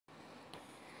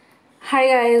Hi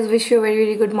guys, wish you a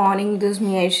very good morning. This is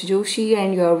me Joshi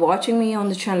and you are watching me on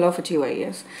the channel of Achieve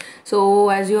IAS. So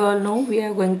as you all know, we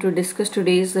are going to discuss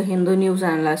today's the Hindu news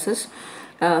analysis.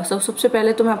 सबसे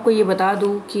पहले तो मैं आपको ये बता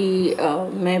दूँ कि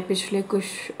मैं पिछले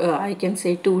कुछ आई कैन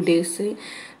से 2 डेज से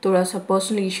थोड़ा सा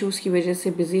पर्सनल इश्यूज़ की वजह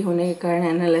से बिज़ी होने के कारण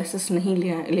एनालिसिस नहीं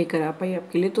लेकर आ पाई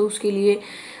आपके लिए, तो उसके लिए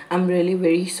I am really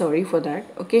very sorry for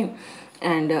that. Okay,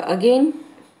 and again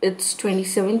it's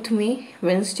 27th May,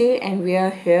 Wednesday, and we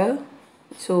are here.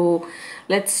 So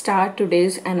let's start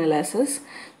today's analysis.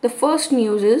 The first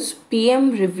news is PM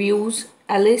reviews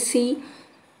LAC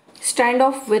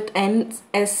standoff with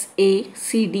NSA,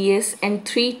 CDS and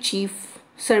 3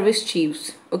 service chiefs.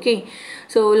 Okay,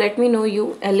 so let me know you.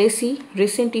 LAC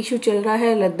recent issue चल रहा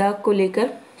है लद्दाख को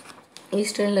लेकर.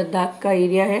 Eastern Ladakh का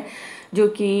area है जो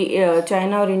कि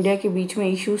China और इंडिया के बीच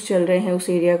में इश्यूज चल रहे हैं. उस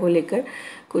एरिया को लेकर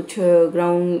कुछ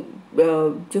ग्राउंड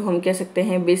जो हम कह सकते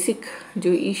हैं बेसिक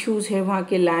जो इश्यूज है वहाँ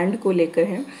के लैंड को लेकर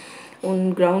हैं.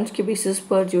 उन ग्राउंड्स के बेसिस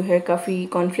पर जो है काफ़ी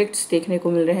कॉन्फ्लिक्ट्स देखने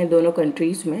को मिल रहे हैं दोनों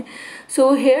कंट्रीज़ में.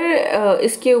 सो हेयर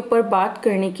इसके ऊपर बात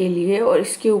करने के लिए और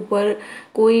इसके ऊपर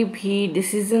कोई भी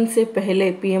डिसीज़न से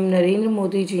पहले पीएम नरेंद्र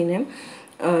मोदी जी ने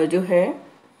जो है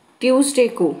ट्यूसडे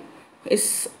को इस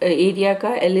एरिया का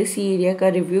LAC एरिया का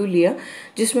रिव्यू लिया,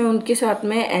 जिसमें उनके साथ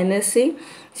में NSA,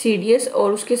 CDS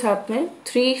और उसके साथ में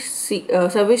 3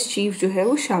 सर्विस चीफ जो है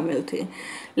वो शामिल थे.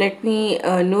 Let me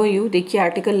know you. देखिए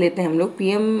आर्टिकल लेते हैं हम लोग.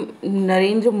 PM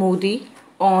Narendra Modi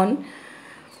on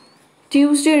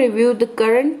Tuesday reviewed the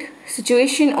current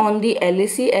situation on the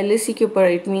LAC के ऊपर.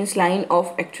 It means line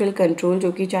of actual control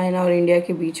जो कि चाइना और इंडिया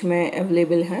के बीच में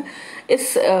अवेलेबल है.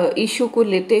 इस इशू को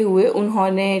लेते हुए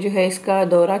उन्होंने जो है इसका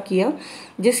दौरा किया,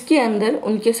 जिसके अंदर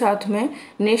उनके साथ में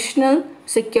national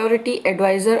security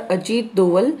adviser Ajit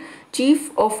Doval,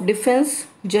 chief of defence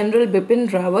general Bipin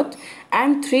Rawat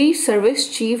and 3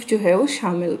 service chief जो है वो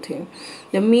शामिल थे.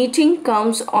 The meeting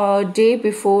comes a day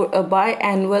before a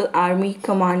biannual Army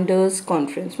Commanders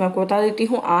Conference. मैं आपको बता देती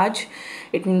हूँ आज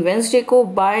इट मीन वेंसडे को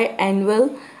biannual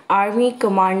Army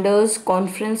Commanders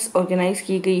Conference organise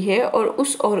की गई है और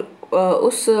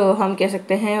उस हम कह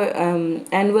सकते हैं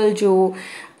एनुअल जो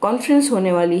कॉन्फ्रेंस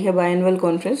होने वाली है बायएनुअल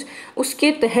कॉन्फ्रेंस,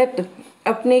 उसके तहत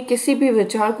अपने किसी भी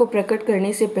विचार को प्रकट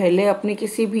करने से पहले, अपने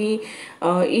किसी भी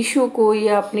इशू को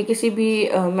या अपने किसी भी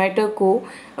मैटर को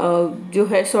जो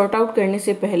है सॉर्ट आउट करने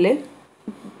से पहले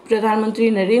प्रधानमंत्री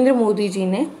नरेंद्र मोदी जी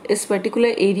ने इस पर्टिकुलर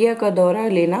एरिया का दौरा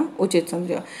लेना उचित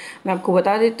समझा. मैं आपको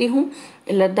बता देती हूँ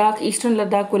लद्दाख, ईस्टर्न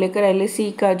लद्दाख को लेकर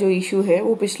LAC का जो इशू है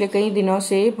वो पिछले कई दिनों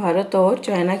से भारत और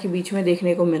चाइना के बीच में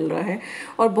देखने को मिल रहा है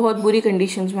और बहुत बुरी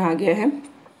कंडीशंस में आ गया है.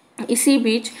 इसी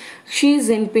बीच शी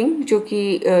जिनपिंग जो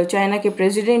कि चाइना के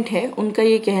प्रेसिडेंट है, उनका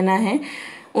ये कहना है,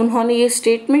 उन्होंने ये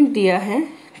स्टेटमेंट दिया है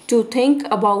to think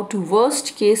about worst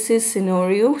cases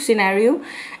scenario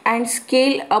and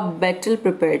scale up battle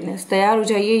preparedness. तैयार हो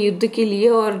जाइए युद्ध के लिए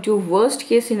और जो वर्स्ट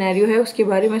केस सिनेरियो है उसके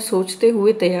बारे में सोचते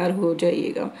हुए तैयार हो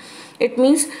जाइएगा. इट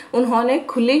मीन्स उन्होंने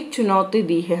खुली चुनौती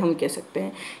दी है, हम कह सकते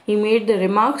हैं. He made the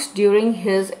remarks during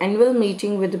his annual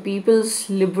meeting with the peoples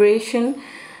liberation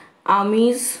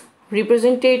आर्मीज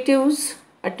representatives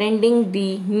attending the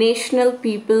National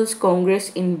People's Congress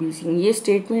in Beijing. ये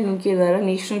स्टेटमेंट उनके द्वारा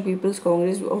national peoples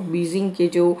Congress of Beijing के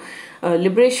जो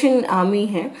लिबरेशन आर्मी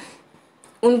है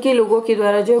उनके लोगों के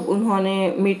द्वारा जब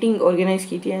उन्होंने मीटिंग ऑर्गेनाइज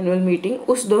की थी, एनुअल मीटिंग,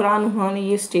 उस दौरान उन्होंने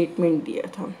ये स्टेटमेंट दिया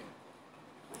था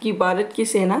कि भारत की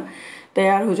सेना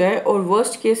तैयार हो जाए और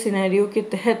वर्स्ट केस सिनेरियो के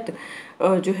तहत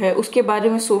जो है उसके बारे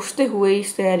में सोचते हुए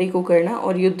इस तैयारी को करना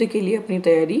और युद्ध के लिए अपनी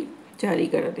तैयारी जारी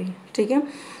कर दी. ठीक है,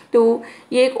 तो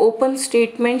ये एक ओपन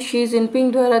स्टेटमेंट शी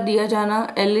जिनपिंग द्वारा दिया जाना,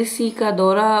 LAC का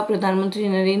दौरा प्रधानमंत्री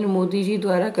नरेंद्र मोदी जी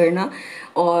द्वारा करना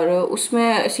और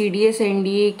उसमें CDS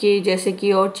NDA के जैसे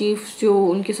कि और चीफ जो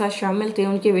उनके साथ शामिल थे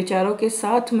उनके विचारों के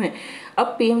साथ में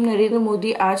अब पीएम नरेंद्र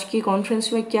मोदी आज की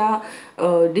कॉन्फ्रेंस में क्या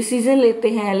डिसीजन लेते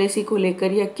हैं LAC को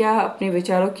लेकर या क्या अपने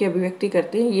विचारों की अभिव्यक्ति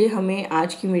करते हैं, ये हमें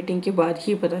आज की मीटिंग के बाद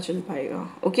ही पता चल पाएगा.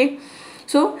 Okay,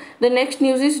 so the next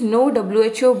news is no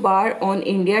WHO bar on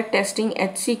India testing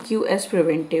HCQ as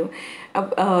preventive.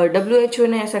 अब WHO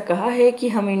ने ऐसा कहा है कि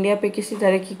हम इंडिया पे किसी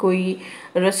तरह की कोई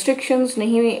restrictions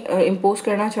नहीं इम्पोज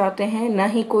करना चाहते हैं, ना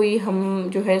ही कोई हम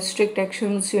जो है स्ट्रिक्ट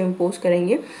एक्शंस इम्पोज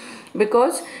करेंगे,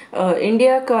 बिकॉज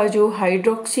इंडिया का जो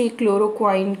हाइड्रोक्सी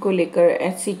क्लोरोक्वाइन को लेकर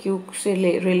HCQ से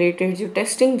रिलेटेड जो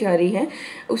टेस्टिंग जारी है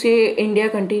उसे इंडिया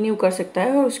कंटिन्यू कर सकता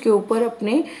है और उसके ऊपर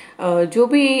अपने जो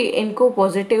भी इनको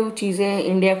पॉजिटिव चीज़ें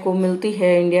इंडिया को मिलती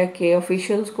है, इंडिया के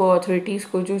ऑफिशियल्स को, अथॉरिटीज़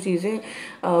को जो चीज़ें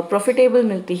प्रॉफिटेबल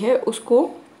मिलती है उसको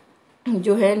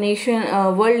जो है नेशन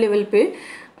वर्ल्ड लेवल पे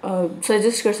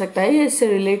सजेस्ट कर सकता है या इससे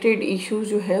रिलेटेड इश्यूज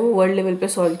जो है वो वर्ल्ड लेवल पे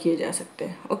सॉल्व किए जा सकते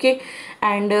हैं। ओके,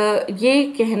 एंड ये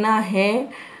कहना है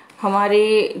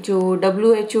हमारे जो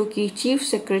WHO की chief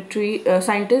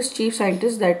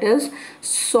scientist that is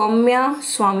Soumya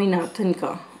Swaminathan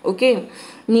का। Okay,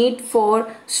 need for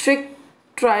strict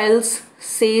trials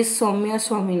से सौम्या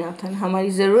स्वामीनाथन, हमारी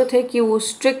ज़रूरत है कि वो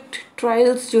स्ट्रिक्ट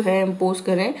ट्रायल्स जो है इम्पोज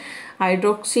करें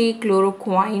हाइड्रोक्सी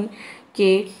क्लोरोक्वाइन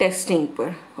के टेस्टिंग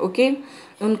पर। ओके,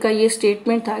 उनका ये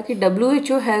स्टेटमेंट था कि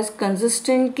WHO has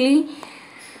consistently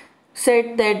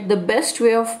said that the best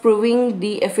way of proving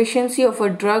the efficiency of a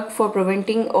drug for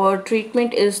preventing or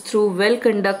treatment is through well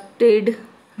conducted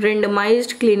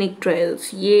randomized clinic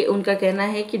trials। ये उनका कहना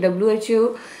है कि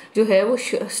WHO जो है वो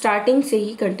स्टार्टिंग से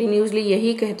ही कंटिन्यूसली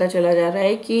यही कहता चला जा रहा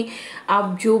है कि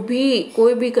आप जो भी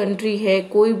कोई भी कंट्री है,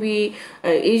 कोई भी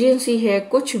एजेंसी है,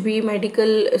 कुछ भी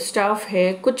मेडिकल स्टाफ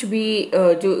है, कुछ भी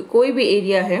जो कोई भी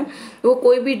एरिया है, वो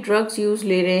कोई भी ड्रग्स यूज़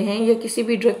ले रहे हैं या किसी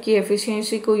भी ड्रग की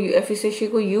एफिशिएंसी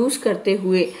को यूज़ करते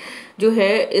हुए जो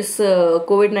है इस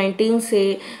कोविड-19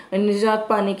 से निजात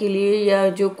पाने के लिए या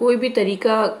जो कोई भी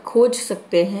तरीका खोज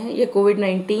सकते हैं या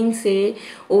कोविड-19 से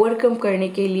ओवरकम करने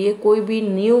के लिए कोई भी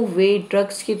न्यू वे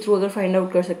ड्रग्स के थ्रू अगर फाइंड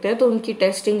आउट कर सकते हैं तो उनकी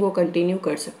टेस्टिंग वो कंटिन्यू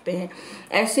कर सकते हैं।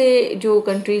 ऐसे जो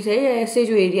कंट्रीज़ है या ऐसे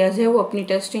जो एरियाज़ है वो अपनी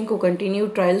टेस्टिंग को कंटिन्यू,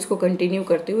 ट्रायल्स को कंटिन्यू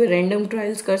करते हुए रैंडम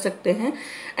ट्रायल्स कर सकते हैं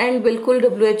एंड बिल्कुल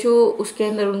WHO उसके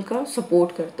अंदर उनका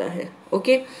सपोर्ट करता है।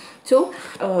 Okay, so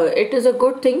it is a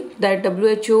good thing that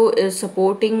WHO is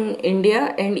supporting India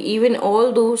and even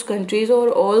all those countries or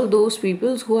all those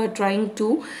peoples who are trying to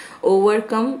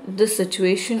overcome this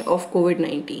situation of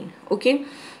COVID-19. Okay,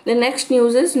 the next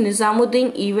news is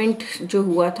Nizamuddin event जो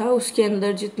हुआ था उसके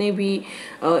अंदर जितने भी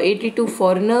 82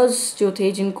 foreigners जो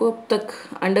थे जिनको अब तक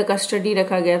अंडर कस्टडी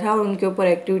रखा गया था और उनके ऊपर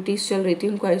एक्टिविटीज़ चल रही थी,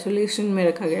 उनको आइसोलेशन में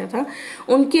रखा गया था,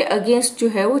 उनके अगेंस्ट जो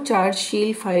है वो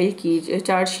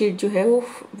चार्जशीट जो है वो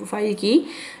फाइल की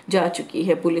जा चुकी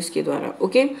है पुलिस के द्वारा।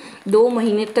 ओके, 2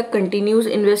 महीने तक कंटिन्यूस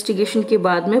इन्वेस्टिगेशन के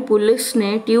बाद में पुलिस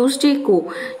ने ट्यूसडे को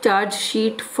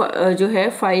चार्जशीट जो है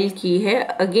फाइल की है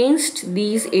अगेंस्ट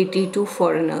दीज 82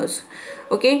 फॉरेनर्स।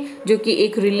 ओके, जो कि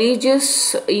एक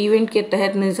रिलीजियस इवेंट के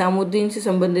तहत, निज़ामुद्दीन से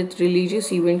संबंधित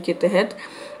रिलीजियस इवेंट के तहत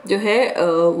जो है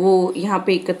वो यहाँ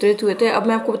पे एकत्रित हुए थे। अब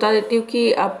मैं आपको बता देती हूँ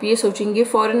कि आप ये सोचेंगे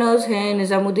फॉरेनर्स हैं,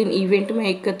 निज़ामुद्दीन इवेंट में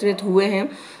एकत्रित हुए हैं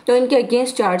तो इनके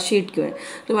अगेंस्ट चार्जशीट क्यों है।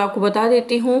 तो मैं आपको बता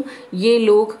देती हूँ, ये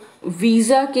लोग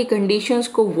वीज़ा के कंडीशंस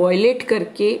को वायलेट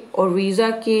करके और वीज़ा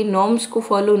के नॉर्म्स को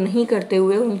फॉलो नहीं करते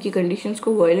हुए, उनकी कंडीशंस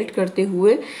को वायलेट करते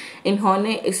हुए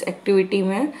इन्होंने इस एक्टिविटी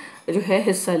में जो है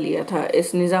हिस्सा लिया था।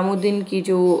 इस निज़ामुद्दीन की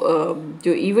जो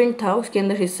इवेंट था उसके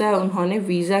अंदर हिस्सा उन्होंने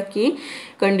वीज़ा की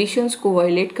कंडीशंस को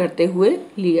वायलेट करते हुए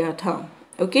लिया था।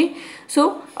 ओके,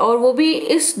 सो और वो भी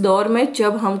इस दौर में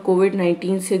जब हम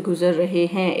कोविड-19 से गुजर रहे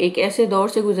हैं, एक ऐसे दौर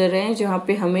से गुजर रहे हैं जहाँ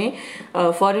पे हमें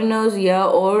फॉरेनर्स या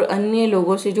और अन्य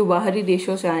लोगों से जो बाहरी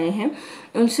देशों से आए हैं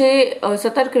उनसे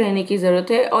सतर्क रहने की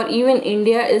ज़रूरत है। और even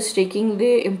India is taking the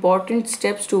important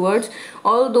steps towards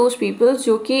all those peoples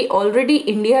जो कि ऑलरेडी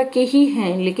इंडिया के ही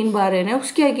हैं लेकिन बाहर रहना है,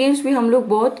 उसके अगेंस्ट भी हम लोग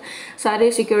बहुत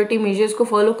सारे सिक्योरिटी मेजर्स को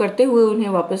फॉलो करते हुए उन्हें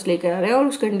वापस लेकर आ रहे हैं। और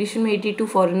उस कंडीशन में 82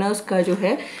 फॉरेनर्स का जो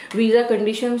है वीज़ा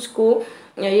कंडीशंस को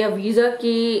या वीज़ा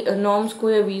की नॉर्म्स को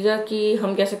या वीज़ा की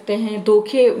हम कह सकते हैं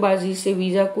धोखेबाजी से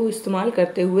वीज़ा को इस्तेमाल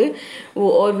करते हुए वो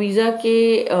और वीज़ा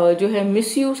के जो है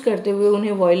मिसयूज़ करते हुए,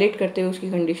 उन्हें वायलेट करते हुए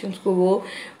उसकी कंडीशंस को वो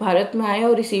भारत में आए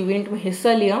और इस इवेंट में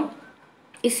हिस्सा लिया।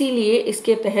 इसीलिए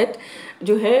इसके तहत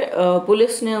जो है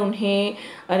पुलिस ने उन्हें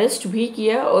अरेस्ट भी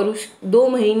किया और उस 2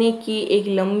 महीने की एक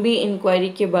लंबी इंक्वायरी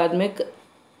के बाद में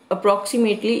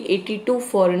अप्रॉक्सीमेटली 82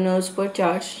 फॉरेनर्स पर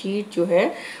चार्जशीट जो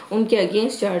है उनके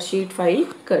अगेंस्ट चार्जशीट फाइल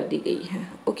कर दी गई है।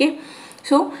 ओके,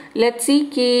 सो लेट्स सी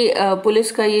कि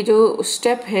पुलिस का ये जो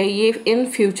स्टेप है ये इन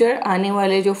फ्यूचर आने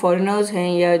वाले जो फॉरेनर्स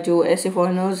हैं या जो ऐसे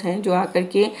फॉरेनर्स हैं जो आकर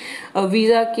के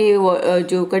वीज़ा के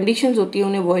जो कंडीशंस होती है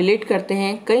उन्हें वायलेट करते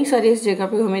हैं। कई सारे इस जगह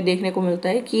पे हमें देखने को मिलता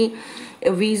है कि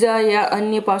वीज़ा या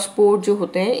अन्य पासपोर्ट जो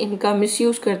होते हैं इनका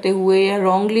मिसयूज़ करते हुए या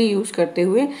रॉन्गली यूज़ करते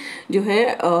हुए जो है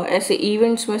ऐसे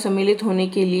इवेंट्स में सम्मिलित होने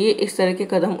के लिए इस तरह के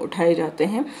कदम उठाए जाते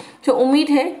हैं। तो उम्मीद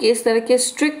है कि इस तरह के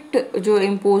स्ट्रिक्ट जो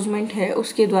इम्पोजमेंट है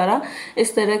उसके द्वारा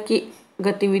इस तरह की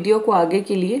गतिविधियों को आगे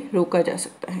के लिए रोका जा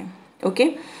सकता है।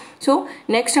 ओके, सो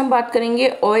नेक्स्ट हम बात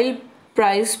करेंगे ऑयल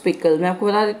प्राइस पिकल। मैं आपको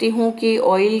बता देती हूँ कि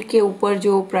ऑयल के ऊपर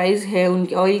जो प्राइस है,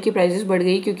 उनकी ऑयल की प्राइसेस बढ़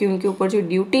गई क्योंकि उनके ऊपर जो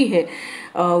ड्यूटी है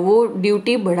वो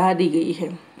ड्यूटी बढ़ा दी गई है।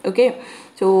 ओके,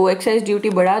 तो एक्साइज ड्यूटी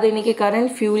बढ़ा देने के कारण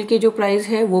फ्यूल के जो प्राइस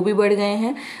है वो भी बढ़ गए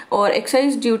हैं, और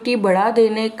एक्साइज ड्यूटी बढ़ा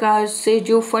देने का से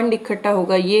जो फंड इकट्ठा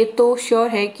होगा ये तो श्योर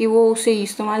है कि वो उसे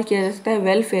इस्तेमाल किया जा सकता है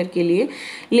वेलफेयर के लिए,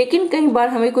 लेकिन कई बार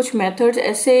हमें कुछ मेथड्स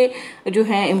ऐसे जो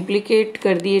हैं इम्प्लीकेट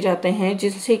कर दिए जाते हैं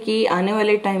जिससे कि आने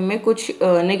वाले टाइम में कुछ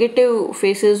नेगेटिव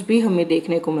फेसेस भी हमें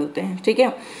देखने को मिलते हैं। ठीक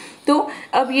है, तो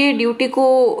अब ये ड्यूटी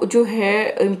को जो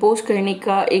है इम्पोज करने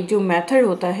का एक जो मेथड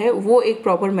होता है वो एक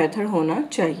प्रॉपर मेथड होना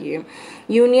चाहिए।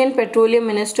 Union petroleum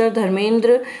minister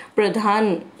Dharmendra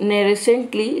Pradhan ने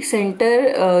रिसेंटली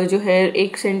जो है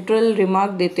एक सेंट्रल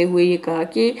रिमार्क देते हुए ये कहा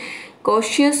कि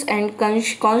कॉशियस एंड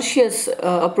कॉन्शियस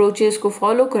अप्रोचेस को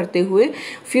फॉलो करते हुए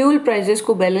फ्यूल प्राइसेस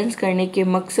को बैलेंस करने के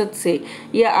मकसद से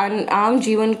या आम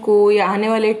जीवन को या आने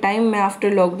वाले टाइम में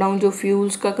आफ्टर लॉकडाउन जो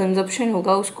फ्यूल्स का कंजप्शन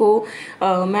होगा उसको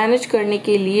मैनेज करने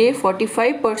के लिए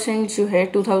 45% जो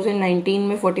है 2019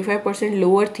 में 45%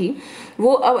 लोअर थी,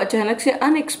 वो अब अचानक से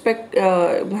हम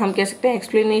कह सकते हैं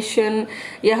एक्सप्लेनेशन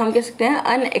या हम कह सकते हैं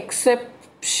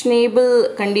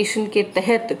अनएक्सेप्शनेबल कंडीशन के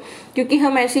तहत, क्योंकि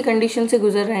हम ऐसी कंडीशन से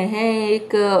गुजर रहे हैं एक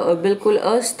बिल्कुल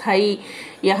अस्थाई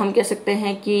या हम कह सकते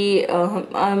हैं कि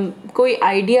कोई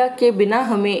आइडिया के बिना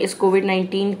हमें इस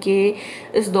कोविड-19 के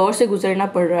इस दौर से गुजरना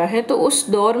पड़ रहा है। तो उस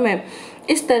दौर में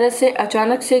इस तरह से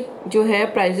अचानक से जो है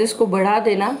प्राइजेस को बढ़ा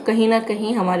देना कहीं ना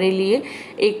कहीं हमारे लिए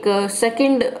एक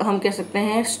सेकंड हम कह सकते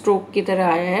हैं स्ट्रोक की तरह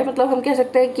आया है। मतलब हम कह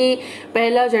सकते हैं कि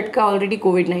पहला झटका ऑलरेडी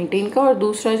कोविड-19 का और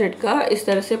दूसरा झटका इस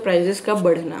तरह से प्राइजेस का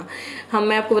बढ़ना।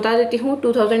 मैं आपको बता देती हूँ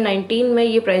 2019 में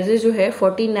ये प्राइजेस जो है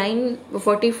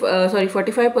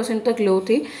 45% तक लो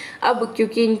थे। अब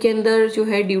क्योंकि इनके अंदर जो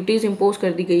है ड्यूटीज़ इम्पोज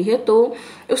कर दी गई है तो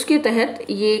उसके तहत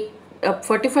ये अब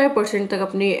 45% तक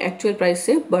अपने एक्चुअल प्राइस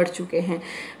से बढ़ चुके हैं।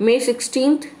 मई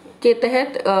 16 के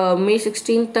तहत मई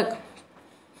 16 तक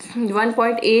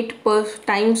 1.8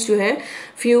 टाइम्स जो है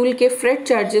फ्यूल के फ्रेट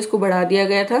चार्जेस को बढ़ा दिया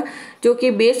गया था, जो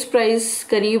कि बेस प्राइस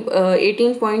करीब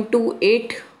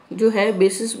 18.28 जो है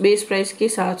बेस प्राइस के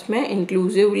साथ में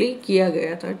इंक्लूसिवली किया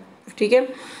गया था। ठीक है,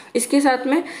 इसके साथ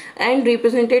में and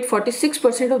represented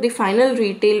 46% of the final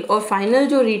retail, और फाइनल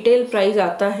जो रिटेल प्राइस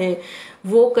आता है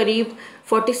वो करीब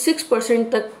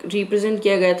 46% तक रिप्रेजेंट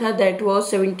किया गया था, that was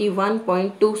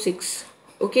 71.26।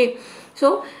 Okay,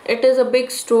 so it is a big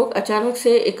stroke. अचानक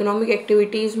से इकोनॉमिक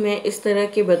एक्टिविटीज़ में इस तरह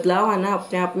के बदलाव आना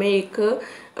अपने आप में एक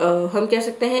हम कह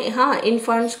सकते हैं, हाँ इन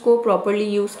फंड्स को प्रॉपरली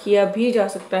यूज़ किया भी जा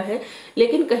सकता है,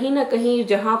 लेकिन कहीं ना कहीं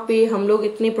जहाँ पे हम लोग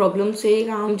इतनी प्रॉब्लम से,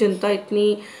 आम जनता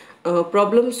इतनी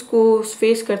प्रॉब्लम्स को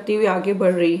फेस करती हुई आगे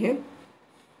बढ़ रही है,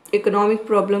 इकोनॉमिक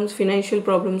प्रॉब्लम्स, फिनेंशियल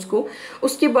प्रॉब्लम्स को,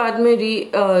 उसके बाद में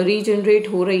रीजनरेट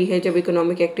हो रही है जब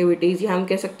इकोनॉमिक एक्टिविटीज़, या हम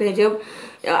कह सकते हैं जब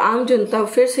आम जनता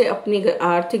फिर से अपनी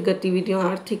आर्थिक गतिविधियों,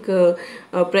 आर्थिक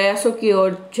प्रयासों की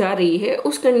ओर जा रही है,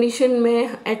 उस कंडीशन में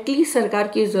एटलीस्ट सरकार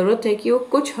की ज़रूरत है कि वो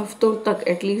कुछ हफ्तों तक,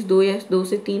 एटलीस्ट 2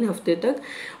 से 3 हफ्ते तक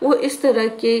वो इस तरह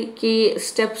के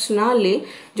स्टेप्स ना ले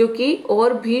जो कि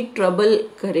और भी ट्रबल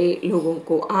करे लोगों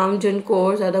को, आम जन को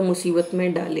और ज़्यादा मुसीबत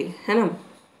में डाले, है ना।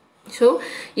 सो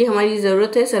ये हमारी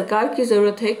ज़रूरत है, सरकार की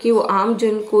ज़रूरत है कि वो आम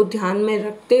जन को ध्यान में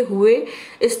रखते हुए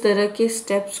इस तरह के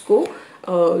स्टेप्स को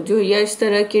जो या इस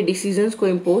तरह के डिसीजंस को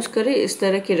इम्पोज करे, इस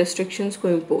तरह के रेस्ट्रिक्शंस को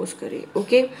इम्पोज करे।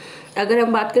 ओके, अगर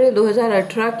हम बात करें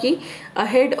 2018 की,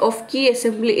 अहेड ऑफ की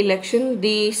assembly election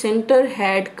the centre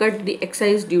had cut the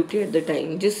excise duty at the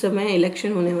time. जिस समय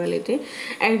इलेक्शन होने वाले थे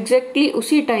एग्जैक्टली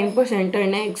उसी टाइम पर सेंटर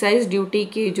ने एक्साइज ड्यूटी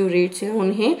के जो रेट्स हैं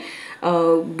उन्हें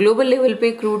ग्लोबल लेवल पे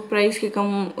क्रूड प्राइस के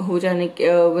कम हो जाने के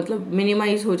मतलब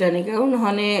मिनिमाइज हो जाने का,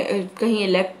 उन्होंने कहीं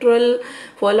इलेक्ट्रल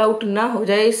फॉल आउट ना हो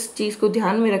जाए इस चीज़ को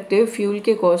ध्यान में रखते हुए फ्यूल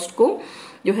के कॉस्ट को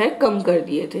जो है कम कर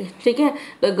दिए थे। ठीक है,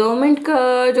 तो गवर्नमेंट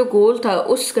का जो गोल था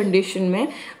उस कंडीशन में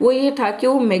वो ये था कि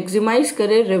वो मैक्सिमाइज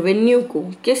करे रेवेन्यू को।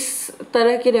 किस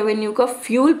तरह के रेवेन्यू का?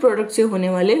 फ्यूल प्रोडक्ट से होने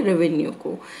वाले रेवेन्यू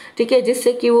को। ठीक है,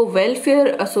 जिससे कि वो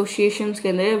वेलफेयर एसोसिएशंस के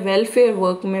अंदर वेलफेयर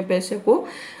वर्क में पैसे को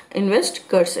इन्वेस्ट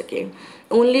कर सके।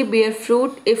 Only bear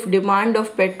fruit if demand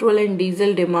of petrol and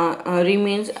diesel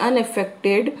remains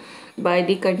unaffected by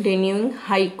the continuing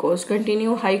high cost.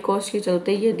 Continue high cost के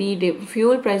चलते यदि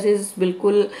फ्यूल प्राइसेस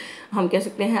बिल्कुल हम कह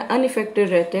सकते हैं अनइफेक्टेड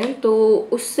रहते हैं तो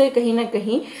उससे कहीं ना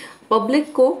कहीं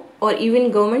पब्लिक को और इवन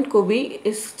गवर्नमेंट को भी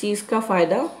इस चीज़ का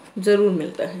फ़ायदा ज़रूर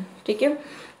मिलता है। ठीक है,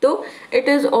 तो इट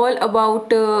इज़ ऑल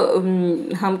अबाउट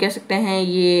हम कह सकते हैं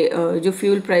ये जो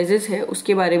फ्यूल प्राइजेस है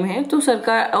उसके बारे में है। तो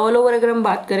सरकार ऑल ओवर अगर हम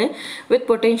बात करें, with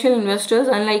potential investors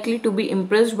unlikely to be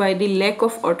impressed by the lack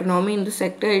of autonomy in the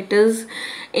sector, it is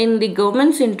in the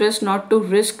government's interest not to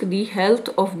risk the health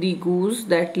of the goose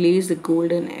that lays the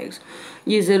golden eggs।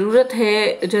 ये ज़रूरत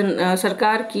है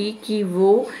सरकार की कि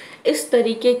वो इस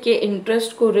तरीके के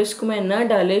इंटरेस्ट को रिस्क में न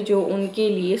डाले जो उनके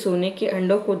लिए सोने के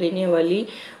अंडों को देने वाली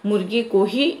मुर्गी को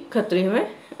ही खतरे में,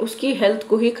 उसकी हेल्थ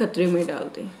को ही खतरे में डाल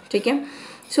दें। ठीक है।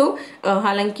 सो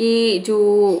हालांकि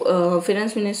जो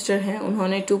फिनेंस मिनिस्टर हैं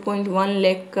उन्होंने 2.1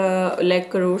 लाख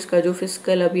करोड़ का जो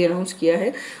फिस्कल अभी अनाउंस किया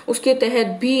है, उसके तहत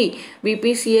भी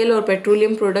बीपीसीएल और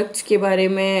पेट्रोलियम प्रोडक्ट्स के बारे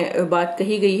में बात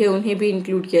कही गई है, उन्हें भी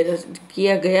इंक्लूड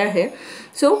किया गया है।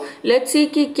 सो लेट्स सी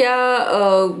कि क्या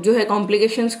जो है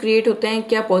कॉम्प्लिकेशंस क्रिएट होते हैं,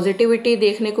 क्या पॉजिटिविटी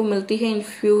देखने को मिलती है इन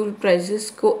फ्यूल प्राइसेस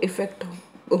को इफेक्ट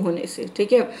होने से।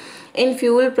 ठीक है। इन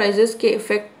फ्यूल प्राइसेस के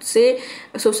इफेक्ट से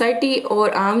सोसाइटी और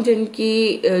आम जन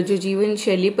की जो जीवन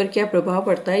शैली पर क्या प्रभाव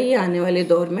पड़ता है, ये आने वाले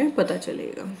दौर में पता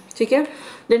चलेगा। ठीक है।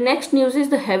 The next news is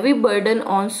the heavy burden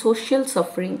on social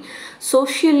suffering.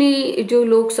 Socially जो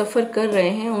लोग सफ़र कर रहे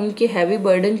हैं उनके हैवी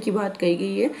बर्डन की बात कही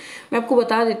गई है। मैं आपको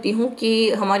बता देती हूँ कि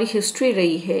हमारी हिस्ट्री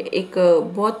रही है, एक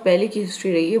बहुत पहले की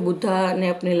हिस्ट्री रही है। बुद्धा ने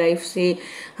अपने लाइफ से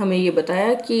हमें ये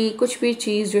बताया कि कुछ भी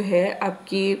चीज़ जो है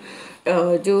आपकी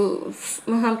जो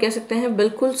हम कह सकते हैं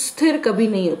बिल्कुल स्थिर कभी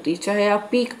नहीं होती। चाहे आप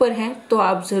पीक पर हैं तो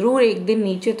आप ज़रूर एक दिन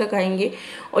नीचे तक आएंगे,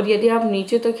 और यदि आप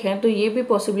नीचे तक हैं तो ये भी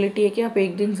पॉसिबिलिटी है कि आप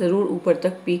एक दिन ज़रूर ऊपर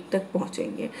तक, पीक तक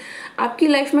पहुंचेंगे। आपकी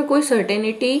लाइफ में कोई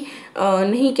सर्टेनिटी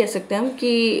नहीं कह सकते हम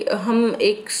कि हम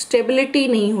एक स्टेबिलिटी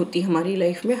नहीं होती हमारी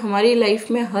लाइफ में। हमारी लाइफ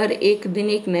में हर एक दिन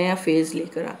एक नया फेज़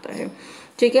लेकर आता है।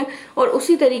 ठीक है। और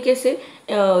उसी तरीके से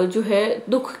जो है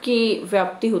दुख की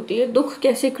व्याप्ति होती है। दुख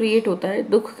कैसे क्रिएट होता है,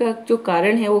 दुख का जो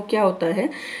कारण है वो क्या होता है,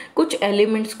 कुछ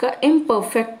एलिमेंट्स का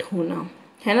इम्परफेक्ट होना,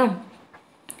 है ना।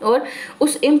 और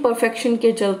उस इम्परफेक्शन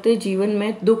के चलते जीवन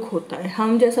में दुख होता है।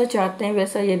 हम जैसा चाहते हैं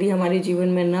वैसा यदि हमारे जीवन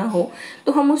में ना हो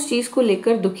तो हम उस चीज़ को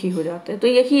लेकर दुखी हो जाते हैं। तो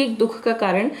यही एक दुख का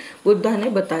कारण बुद्धा ने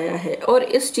बताया है, और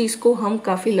इस चीज़ को हम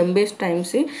काफ़ी लंबे टाइम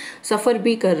से सफ़र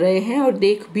भी कर रहे हैं और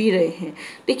देख भी रहे हैं।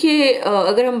 देखिए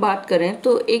अगर हम बात करें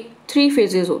तो एक 3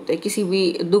 फेजेस होते हैं किसी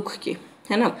भी दुख के,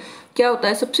 है ना। क्या होता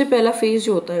है, सबसे पहला फेज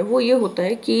जो होता है वो ये होता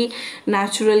है कि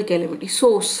नेचुरल कैलेमिटी।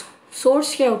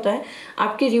 सोर्स क्या होता है,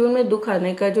 आपके जीवन में दुख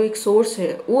आने का जो एक सोर्स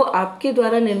है वो आपके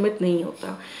द्वारा निर्मित नहीं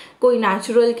होता। कोई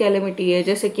नेचुरल कैलेमिटी है,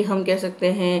 जैसे कि हम कह सकते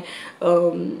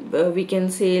हैं we can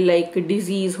say like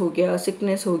disease हो गया,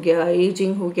 सिकनेस हो गया,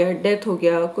 एजिंग हो गया, डेथ हो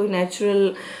गया, कोई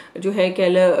नेचुरल जो है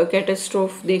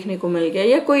कैटास्ट्रोफ देखने को मिल गया,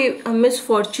 या कोई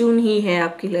मिसफॉर्च्यून ही है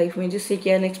आपकी लाइफ में जिससे कि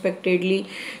अनएक्सपेक्टेडली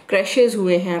क्रैशेस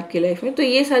हुए हैं आपकी लाइफ में। तो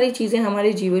ये सारी चीज़ें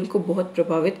हमारे जीवन को बहुत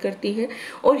प्रभावित करती है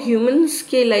और ह्यूमंस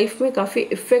के लाइफ में काफ़ी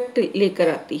इफेक्ट लेकर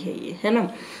आती है ये, है ना।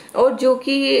 और जो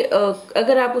कि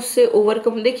अगर आप उससे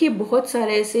ओवरकम, देखिए बहुत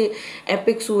सारे ऐसे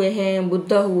एपिक्स हुए हैं,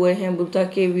 बुद्धा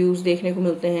के व्यूज़ देखने को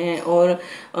मिलते हैं, और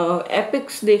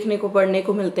एपिक्स देखने को पढ़ने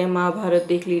को मिलते हैं। महाभारत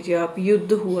देख लीजिए आप,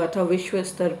 युद्ध हुआ था विश्व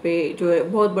स्तर पे, जो है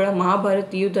बहुत बड़ा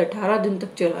महाभारत युद्ध 18 दिन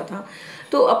तक चला था।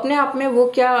 तो अपने आप में वो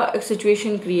क्या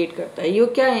सिचुएशन क्रिएट करता है, ये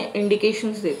क्या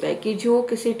इंडिकेशंस देता है कि जो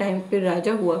किसी टाइम पे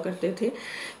राजा हुआ करते थे,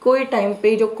 कोई टाइम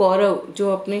पे जो कौरव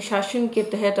जो अपने शासन के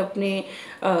तहत अपने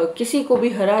किसी को भी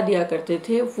हरा दिया करते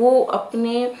थे, वो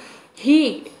अपने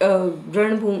ही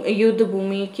रणभूमि, युद्ध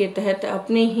भूमि के तहत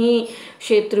अपने ही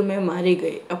क्षेत्र में मारे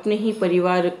गए, अपने ही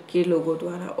परिवार के लोगों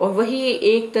द्वारा। और वही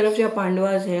एक तरफ जो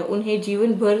पांडवाज हैं, उन्हें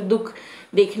जीवन भर दुख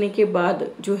देखने के बाद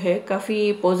जो है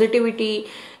काफ़ी पॉजिटिविटी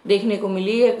देखने को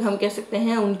मिली, हम कह सकते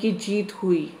हैं उनकी जीत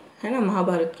हुई, है ना,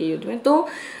 महाभारत के युद्ध में। तो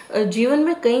जीवन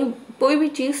में कोई भी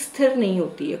चीज़ स्थिर नहीं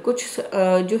होती है, कुछ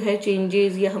जो है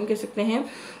चेंजेस, या हम कह सकते हैं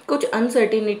कुछ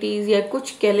अनसर्टेनिटीज़ या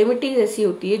कुछ कैलेमिटीज़ ऐसी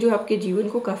होती है जो आपके जीवन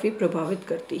को काफ़ी प्रभावित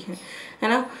करती है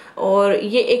ना। और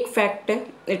ये एक फैक्ट है,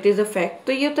 इट इज़ अ फैक्ट।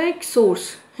 तो ये होता है एक सोर्स,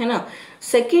 है ना।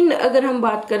 सेकंड अगर हम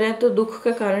बात करें तो दुख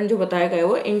का कारण जो बताया गया है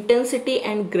वो इंटेंसिटी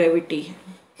एंड ग्रेविटी है।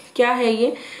 क्या है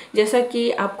ये, जैसा कि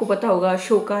आपको पता होगा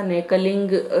अशोका ने कलिंग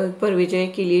पर विजय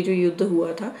के लिए जो युद्ध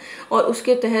हुआ था, और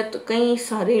उसके तहत कई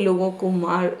सारे लोगों को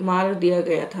मार दिया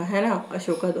गया था, है ना,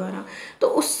 अशोका द्वारा। तो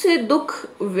उससे दुख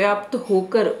व्याप्त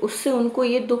होकर उससे उनको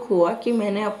ये दुख हुआ कि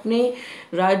मैंने अपने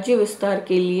राज्य विस्तार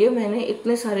के लिए मैंने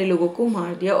इतने सारे लोगों को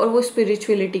मार दिया, और वो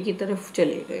स्पिरिचुअलिटी की तरफ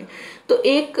चले गए। तो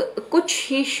एक कुछ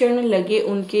ही क्षण लगे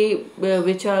उनके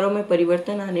विचारों में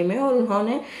परिवर्तन आने में, और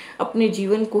उन्होंने अपने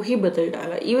जीवन को ही बदल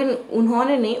डाला। इवन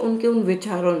उन्होंने नहीं, उनके उन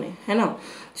विचारों ने, है ना।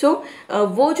 सो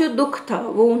वो जो दुख था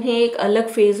वो उन्हें एक अलग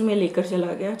फेज में लेकर चला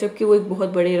गया, जबकि वो एक बहुत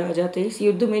बड़े राजा थे, इस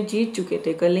युद्ध में जीत चुके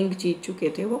थे, कलिंग जीत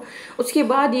चुके थे वो। उसके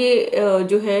बाद ये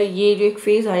जो है ये जो एक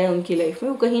फेज आया उनकी लाइफ में,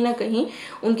 वो कहीं ना कहीं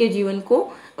उनके जीवन को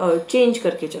चेंज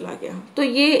करके चला गया। तो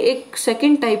ये एक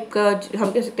सेकंड टाइप का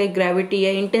हम कह सकते हैं ग्रेविटी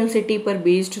या इंटेंसिटी पर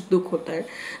बेस्ड दुख होता है।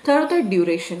 थर्ड होता है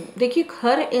ड्यूरेशन। देखिए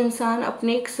हर इंसान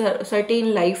अपने एक सर्टेन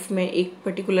लाइफ में एक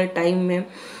पर्टिकुलर टाइम में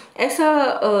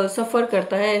ऐसा सफ़र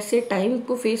करता है, ऐसे टाइम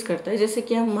को फेस करता है। जैसे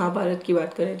कि हम महाभारत की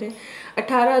बात कर रहे थे,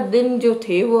 18 दिन जो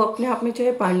थे वो अपने आप में,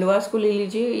 चाहे पांडवास को ले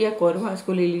लीजिए या कौरवास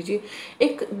को ले लीजिए,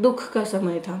 एक दुख का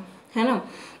समय था, है ना।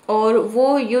 और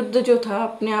वो युद्ध जो था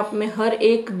अपने आप में हर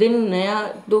एक दिन नया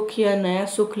दुख या नया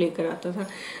सुख लेकर आता था।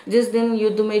 जिस दिन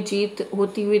युद्ध में जीत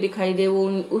होती हुई दिखाई दे, वो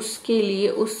उसके लिए,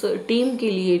 उस टीम के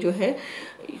लिए जो है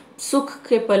सुख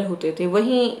के पल होते थे,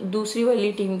 वहीं दूसरी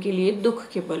वाली टीम के लिए दुख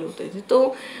के पल होते थे। तो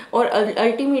और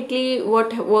अल्टीमेटली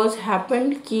व्हाट वाज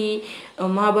हैपेंड कि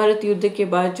महाभारत युद्ध के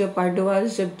बाद जब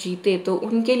पांडवास जब जीते तो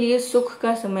उनके लिए सुख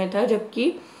का समय था,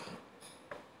 जबकि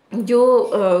जो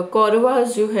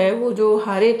कौरवास जो है वो जो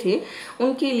हारे थे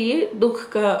उनके लिए दुख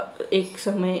का एक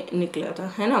समय निकला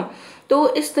था, है ना। तो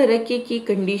इस तरह की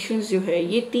कंडीशंस जो है,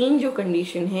 ये तीन जो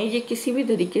कंडीशन है, ये किसी भी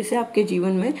तरीके से आपके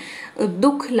जीवन में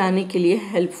दुख लाने के लिए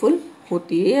हेल्पफुल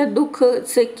होती है, या दुख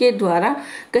से के द्वारा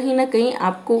कहीं ना कहीं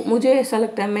आपको, मुझे ऐसा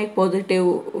लगता है, मैं एक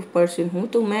पॉजिटिव पर्सन हूँ,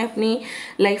 तो मैं अपनी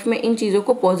लाइफ में इन चीज़ों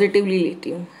को पॉजिटिवली लेती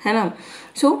हूँ, है ना।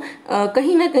 सो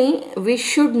कहीं ना कहीं we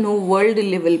should know world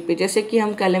level पे, जैसे कि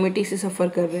हम कैलेमिटी से सफ़र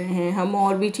कर रहे हैं, हम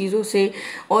और भी चीज़ों से,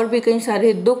 और भी कई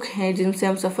सारे दुख हैं जिनसे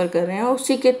हम सफ़र कर रहे हैं, और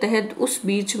उसी के तहत उस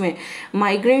बीच में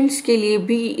माइग्रेंट्स के लिए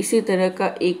भी इसी तरह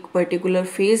का एक पर्टिकुलर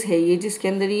फेज़ है ये, जिसके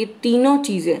अंदर ये तीनों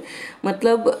चीज़ें,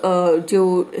 मतलब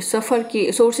जो सफ़र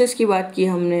की सोर्सेज की बात की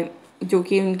हमने, जो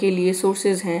कि उनके लिए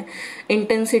सोर्सेज हैं,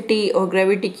 इंटेंसिटी और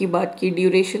ग्रेविटी की बात की,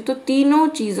 ड्यूरेशन, तो तीनों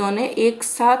चीज़ों ने एक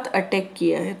साथ अटैक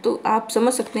किया है। तो आप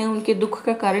समझ सकते हैं उनके दुख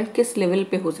का कारण किस लेवल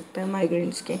पे हो सकता है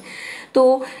माइग्रेंट्स के।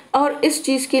 तो और इस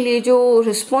चीज़ के लिए जो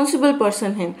रिस्पॉन्सिबल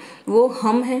पर्सन है वो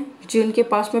हम हैं, जिनके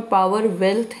पास में पावर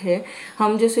वेल्थ है,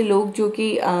 हम जैसे लोग जो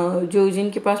कि जो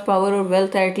जिनके पास पावर और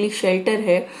वेल्थ है, एटलीस्ट शेल्टर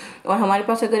है, और हमारे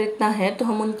पास अगर इतना है तो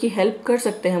हम उनकी हेल्प कर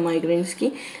सकते हैं माइग्रेंट्स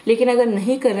की। लेकिन अगर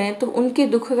नहीं कर रहे हैं तो उनके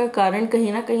दुख का कारण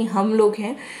कहीं ना कहीं हम लोग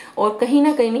हैं, और कहीं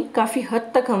ना कहीं नहीं, काफ़ी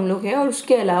हद तक हम लोग हैं। और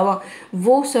उसके अलावा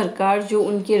वो सरकार जो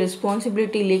उनकी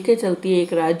रिस्पॉन्सिबिलिटी लेके चलती है,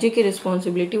 एक राज्य की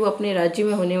रिस्पॉन्सिबिलिटी, वो अपने राज्य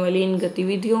में होने वाली इन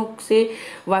गतिविधियों से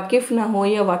वाकिफ़ ना हो,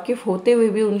 या वाकिफ़ होते हुए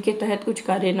भी उनके तहत कुछ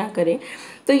कार्य ना करें।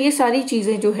 तो ये सारी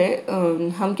चीज़ें जो है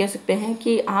हम कह सकते हैं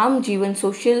कि आम जीवन,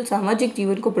 सोशल, सामाजिक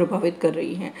जीवन को प्रभावित कर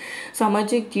रही हैं।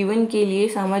 सामाजिक जीवन के लिए,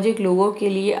 सामाजिक लोगों के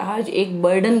लिए आज एक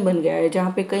बर्डन बन गया है,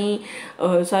 जहाँ पे कई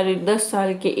सारे 10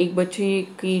 साल के एक बच्चे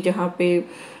की, जहाँ पे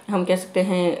हम कह सकते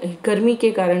हैं गर्मी के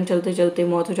कारण चलते चलते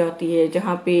मौत हो जाती है,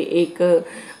 जहाँ पे एक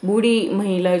बूढ़ी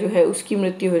महिला जो है उसकी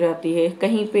मृत्यु हो जाती है,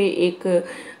 कहीं पे एक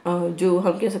जो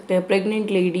हम कह सकते हैं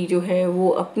प्रेग्नेंट लेडी जो है वो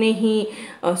अपने ही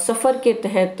सफ़र के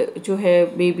तहत जो है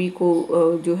बेबी को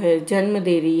जो है जन्म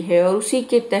दे रही है, और उसी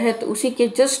के तहत, उसी के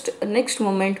जस्ट नेक्स्ट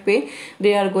मोमेंट पे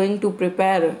they are going to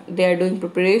prepare, they are doing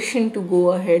preparation to go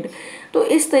ahead. तो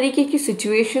इस तरीके की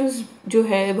सिचुएशंस जो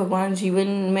है भगवान जीवन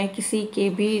में किसी के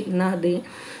भी ना दें।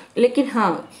 लेकिन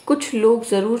हाँ, कुछ लोग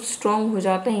ज़रूर स्ट्रांग हो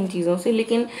जाते हैं इन चीज़ों से,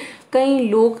 लेकिन कई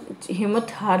लोग हिम्मत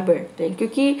हार बैठते हैं,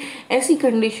 क्योंकि ऐसी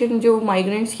कंडीशन जो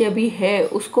माइग्रेंट्स की अभी है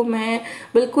उसको मैं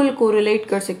बिल्कुल कोरिलेट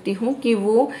कर सकती हूँ कि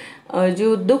वो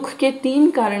जो दुख के 3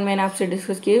 कारण मैंने आपसे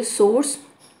डिस्कस किए, सोर्स,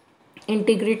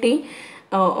 इंटीग्रिटी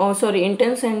और सॉरी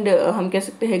इंटेंस एंड हम कह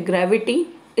सकते हैं ग्रेविटी,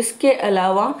 इसके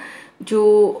अलावा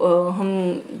जो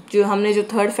हमने जो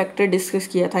थर्ड फैक्टर डिस्कस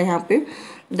किया था यहाँ पे,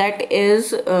 दैट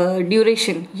इज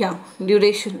ड्यूरेशन, या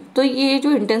ड्यूरेशन। तो ये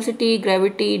जो इंटेंसिटी,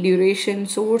 ग्रेविटी, ड्यूरेशन,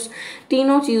 सोर्स,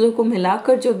 तीनों चीज़ों को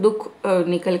मिलाकर जो दुख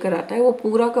निकल कर आता है, वो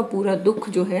पूरा का पूरा दुख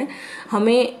जो है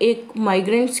हमें एक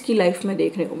माइग्रेंट्स की लाइफ में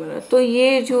देखने को मिला। तो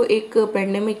ये जो एक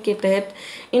पेंडेमिक के तहत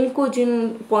इनको जिन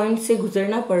पॉइंट से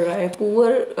गुजरना पड़ रहा है,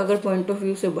 पुअर अगर पॉइंट ऑफ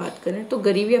व्यू से बात करें तो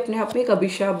गरीबी अपने आप में एक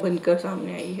अभिशाप बनकर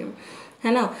सामने आई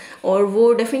है ना। और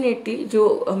वो डेफिनेटली जो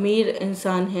अमीर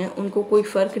इंसान हैं उनको कोई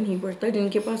फ़र्क नहीं पड़ता,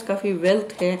 जिनके पास काफ़ी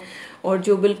वेल्थ है और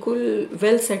जो बिल्कुल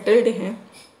वेल सेटल्ड हैं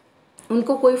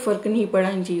उनको कोई फ़र्क नहीं पड़ा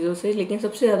इन चीज़ों से। लेकिन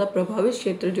सबसे ज़्यादा प्रभावित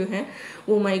क्षेत्र जो है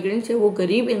वो माइग्रेंट्स है, वो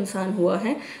गरीब इंसान हुआ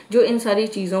है जो इन सारी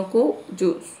चीज़ों को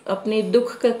जो अपने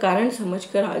दुख का कारण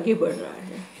समझकर आगे बढ़ रहा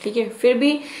है, ठीक है, फिर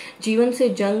भी जीवन से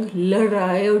जंग लड़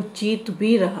रहा है और जीत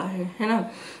भी रहा है ना।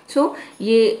 सो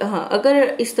ये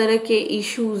अगर इस तरह के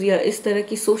इश्यूज या इस तरह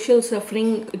की सोशल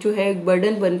सफरिंग जो है एक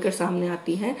बर्डन बनकर सामने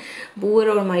आती है पुअर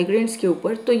और माइग्रेंट्स के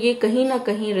ऊपर, तो ये कहीं ना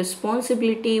कहीं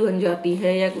रिस्पॉन्सिबिलिटी बन जाती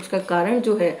है, या उसका कारण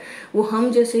जो है वो हम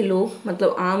जैसे लोग,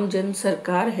 मतलब आम जन,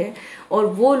 सरकार है, और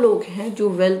वो लोग हैं जो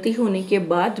वेल्थी होने के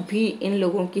बाद भी इन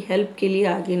लोगों की हेल्प के लिए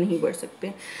आगे नहीं बढ़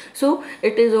सकते। So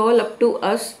it is all up to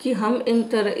us कि हम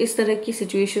इस तरह की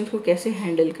सिचुएशंस को कैसे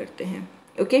हैंडल करते हैं।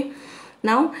 Okay,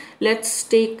 now let's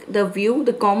take the view,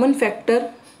 the common factor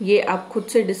ये आप खुद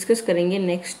से डिस्कस करेंगे।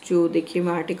 नेक्स्ट जो देखिए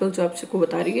मैं आर्टिकल जो आपको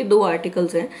बता रही हूँ, ये 2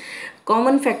 आर्टिकल्स हैं।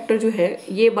 कॉमन फैक्टर जो है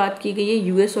ये बात की गई है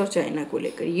यूएस और चाइना को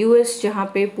लेकर। यूएस जहाँ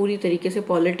पे पूरी तरीके से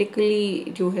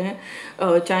पॉलिटिकली जो है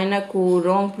चाइना को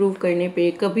रॉन्ग प्रूव करने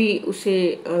पे, कभी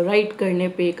उसे राइट करने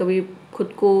पे, कभी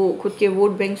खुद के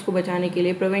वोट बैंक्स को बचाने के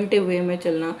लिए प्रिवेंटिव वे में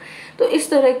चलना, तो इस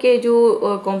तरह के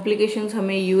जो कॉम्प्लिकेशंस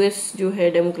हमें यूएस जो है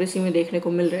डेमोक्रेसी में देखने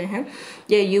को मिल रहे हैं,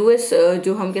 या यूएस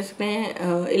जो हम कह सकते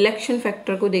हैं इलेक्शन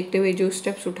फैक्टर को देखते हुए जो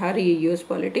स्टेप्स उठा रही है यूएस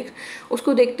पॉलिटिक्स,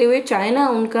 उसको देखते हुए चाइना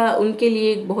उनके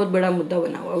लिए एक बहुत बड़ा मुद्दा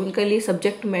बना हुआ है, उनके लिए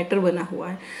सब्जेक्ट मैटर बना हुआ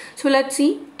है। सो लेट्स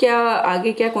सी क्या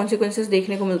आगे क्या कॉन्सिक्वेंसेस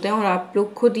देखने को मिलते हैं, और आप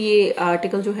लोग खुद ये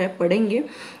आर्टिकल जो है पढ़ेंगे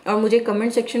और मुझे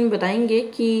कमेंट सेक्शन में बताएंगे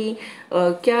कि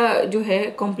क्या जो है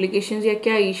कॉम्प्लिकेशंस या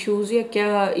क्या इश्यूज या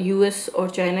क्या यूएस और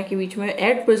चाइना के बीच में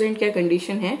एट प्रेजेंट क्या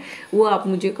कंडीशन है, वो आप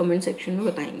मुझे कमेंट सेक्शन में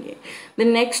बताएंगे। The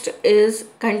next is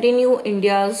continue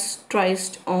India's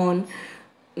tryst on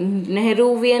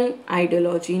Nehruvian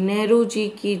ideology. Nehru ji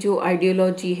की जो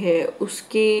आइडियोलॉजी है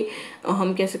उसके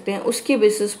हम कह सकते हैं उसके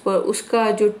बेसिस पर उसका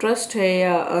जो ट्रस्ट है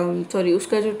या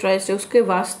उसका जो ट्रस्ट है, उसके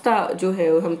वास्ता जो है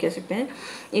हम कह सकते हैं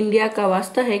इंडिया का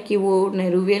वास्ता है कि वो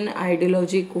नेहरूवियन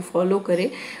आइडियोलॉजी को फॉलो करे,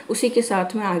 उसी के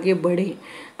साथ में आगे बढ़े।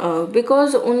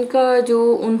 बिकॉज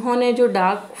उन्होंने जो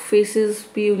डार्क फेसेस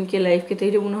भी उनके लाइफ के थे,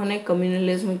 जब उन्होंने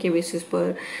कम्युनलिज्म के बेसिस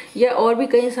पर या और भी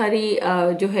कई सारी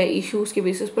जो है इश्यूज़ के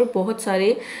बेसिस पर बहुत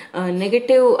सारे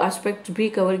नेगेटिव एस्पेक्ट्स भी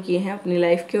कवर किए हैं अपनी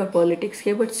लाइफ के और पॉलिटिक्स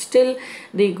के, but still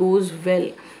they goes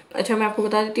well. अच्छा, मैं आपको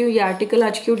बता देती हूँ ये आर्टिकल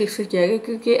आज क्यों डिस्कस किया गया,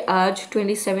 क्योंकि आज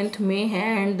 27 मई है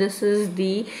and this is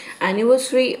the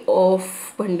anniversary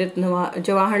of Pandit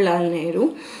Jawaharlal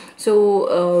Nehru. So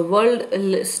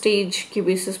world stage के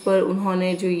बेसिस पर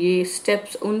उन्होंने जो ये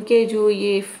स्टेप्स, उनके जो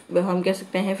ये हम कह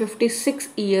सकते हैं 56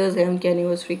 ईयर्स है उनके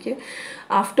एनिवर्सरी के।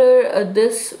 After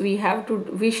this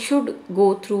we should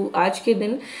go through आज के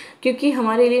दिन, क्योंकि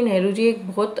हमारे लिए नेहरू जी एक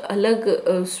बहुत अलग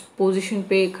पोजीशन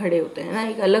पे खड़े होते हैं ना,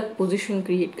 एक अलग पोजीशन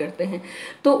क्रिएट करते हैं।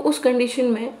 तो उस कंडीशन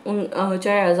में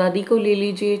चाहे आज़ादी को ले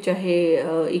लीजिए, चाहे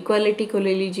इक्वालिटी को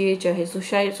ले लीजिए, चाहे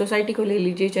सोसाइटी को ले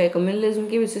लीजिए, चाहे कम्युनलिज्म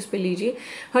के बेसिस पे लीजिए,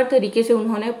 हर तरीके से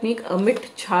उन्होंने अपनी एक अमिट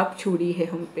छाप छोड़ी है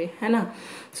हम पे, है ना।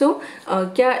 सो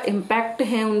क्या इम्पैक्ट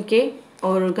हैं उनके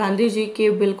और गांधी जी के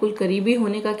बिल्कुल करीबी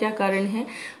होने का क्या कारण है,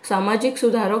 सामाजिक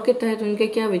सुधारों के तहत उनके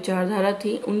क्या विचारधारा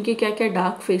थी, उनके क्या क्या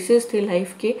डार्क फेसेस थे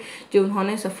लाइफ के जो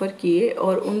उन्होंने सफ़र किए,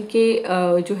 और उनके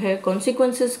जो है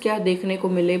कॉन्सिक्वेंसेस क्या देखने को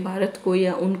मिले भारत को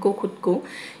या उनको खुद को,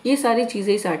 ये सारी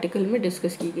चीज़ें इस आर्टिकल में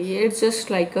डिस्कस की गई है। It's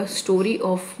just like a story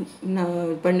of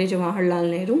Pandit Jawaharlal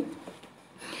Nehru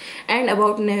and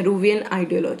about Nehruvian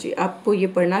ideology. आपको ये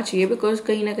पढ़ना चाहिए बिकॉज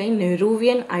कहीं ना कहीं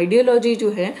नेहरूवियन आइडियोलॉजी जो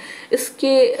है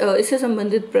इससे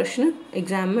संबंधित प्रश्न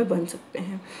एग्जाम में बन सकते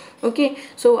हैं। ओके,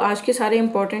 सो आज के सारे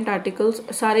इंपॉर्टेंट आर्टिकल्स,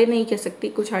 सारे नहीं कह सकती,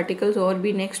 कुछ आर्टिकल्स और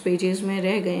भी नेक्स्ट पेजेस में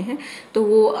रह गए हैं, तो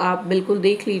वो आप बिल्कुल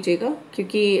देख लीजिएगा,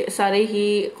 क्योंकि सारे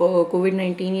ही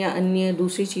कोविड-19 या अन्य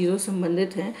दूसरी चीज़ों से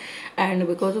संबंधित हैं। And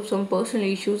because of some personal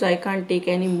issues I can't take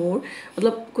any more,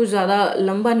 मतलब कुछ ज़्यादा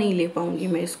लंबा नहीं ले पाऊँगी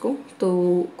मैं इसको,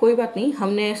 तो कोई बात नहीं।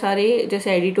 हमने सारे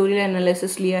जैसे एडिटोरियल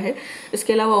एनालिसिस लिया है,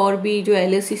 इसके अलावा और भी जो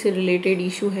LSC से रिलेटेड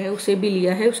इशू है उसे भी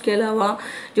लिया है, उसके अलावा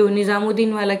जो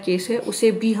निज़ामुद्दीन वाला केस है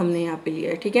उसे भी हमने यहाँ पे लिया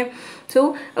है, ठीक है। So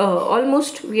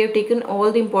almost we have taken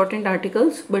all the important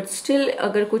articles, but still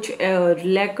अगर कुछ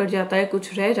लैग कर जाता है,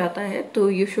 कुछ रह जाता है, तो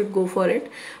you should go for it,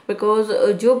 because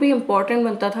जो भी इम्पॉर्टेंट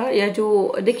बनता था, या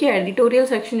जो देखिए एडिटोरियल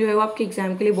सेक्शन जो है वो आपके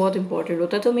एग्जाम के लिए बहुत इंपॉर्टेंट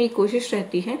होता है, तो मेरी कोशिश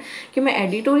रहती है कि मैं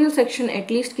एडिटोरियल सेक्शन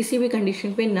एटलीस्ट किसी भी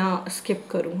कंडीशन पे ना स्किप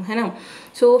करूँ, है ना।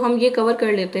 सो हम ये कवर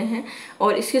कर लेते हैं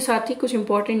और इसके साथ ही कुछ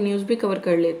इंपॉर्टेंट न्यूज़ भी कवर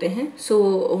कर लेते हैं। सो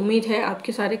उम्मीद है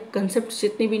आपके सारे कंसेप्ट,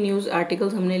 जितने भी न्यूज़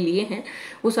आर्टिकल्स हमने लिए हैं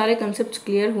वो सारे कंसेप्ट्स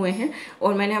क्लियर हुए हैं,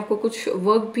 और मैंने आपको कुछ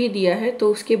वर्क भी दिया है,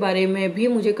 तो उसके बारे में भी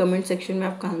मुझे कमेंट सेक्शन में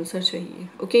आपका आंसर चाहिए।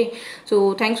 Okay,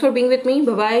 so thanks for being with me,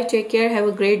 bye bye, take care,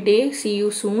 have a great day, C you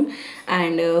soon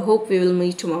and hope we will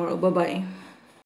meet tomorrow, bye bye.